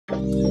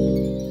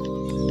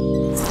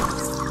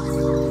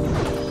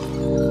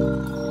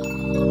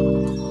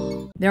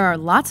There are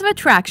lots of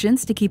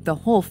attractions to keep the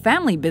whole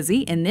family busy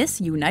in this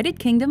United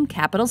Kingdom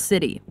capital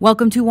city.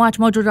 Welcome to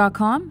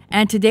WatchMojo.com,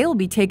 and today we'll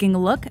be taking a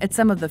look at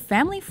some of the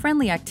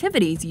family-friendly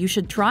activities you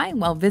should try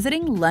while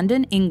visiting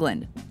London,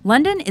 England.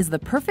 London is the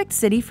perfect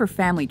city for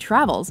family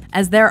travels,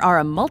 as there are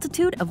a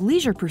multitude of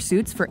leisure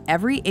pursuits for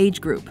every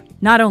age group.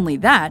 Not only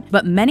that,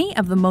 but many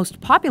of the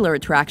most popular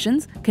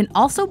attractions can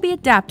also be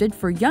adapted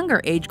for younger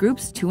age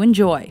groups to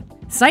enjoy.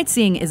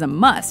 Sightseeing is a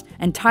must,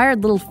 and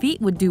tired little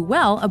feet would do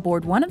well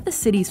aboard one of the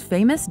city's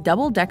famous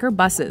double-decker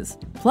buses.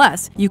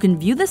 Plus, you can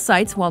view the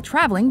sights while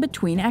traveling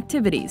between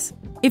activities.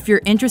 If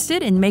you're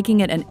interested in making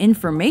it an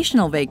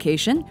informational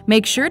vacation,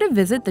 make sure to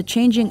visit the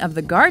changing of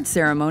the guard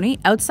ceremony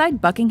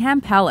outside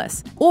Buckingham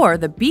Palace, or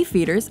the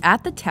Beefeaters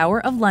at the Tower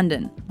of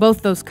London.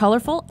 Both those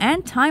colorful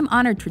and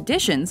time-honored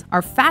traditions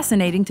are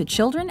fascinating to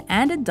children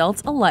and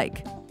adults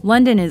alike.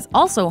 London is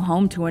also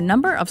home to a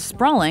number of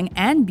sprawling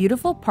and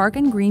beautiful park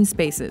and green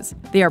spaces.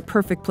 They are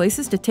perfect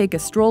places to take a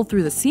stroll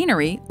through the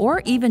scenery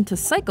or even to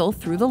cycle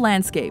through the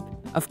landscape.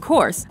 Of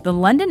course, the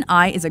London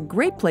Eye is a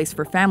great place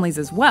for families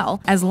as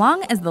well, as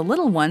long as the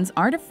little ones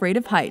aren't afraid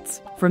of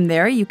heights. From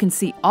there, you can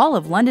see all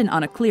of London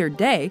on a clear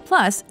day,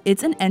 plus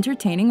it's an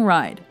entertaining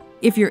ride.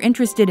 If you're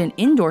interested in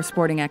indoor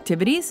sporting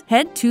activities,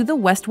 head to the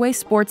Westway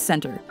Sports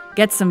Centre.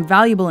 Get some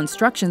valuable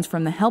instructions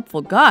from the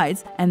helpful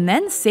guides, and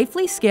then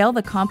safely scale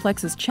the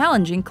complex's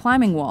challenging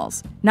climbing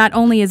walls. Not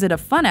only is it a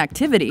fun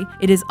activity,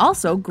 it is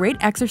also great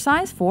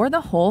exercise for the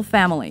whole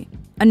family.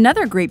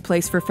 Another great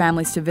place for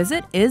families to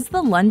visit is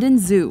the London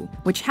Zoo,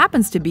 which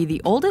happens to be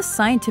the oldest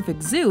scientific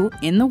zoo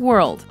in the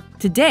world.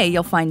 Today,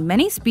 you'll find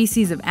many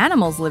species of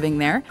animals living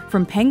there,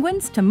 from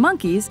penguins to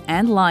monkeys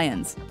and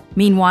lions.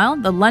 Meanwhile,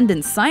 the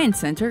London Science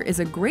Centre is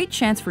a great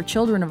chance for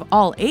children of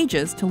all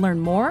ages to learn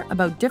more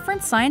about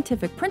different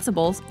scientific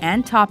principles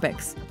and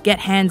topics, get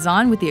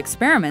hands-on with the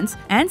experiments,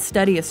 and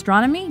study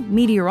astronomy,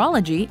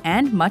 meteorology,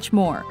 and much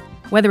more.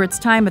 Whether it's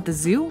time at the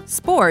zoo,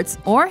 sports,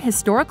 or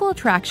historical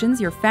attractions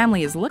your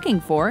family is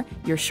looking for,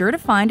 you're sure to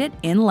find it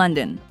in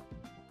London.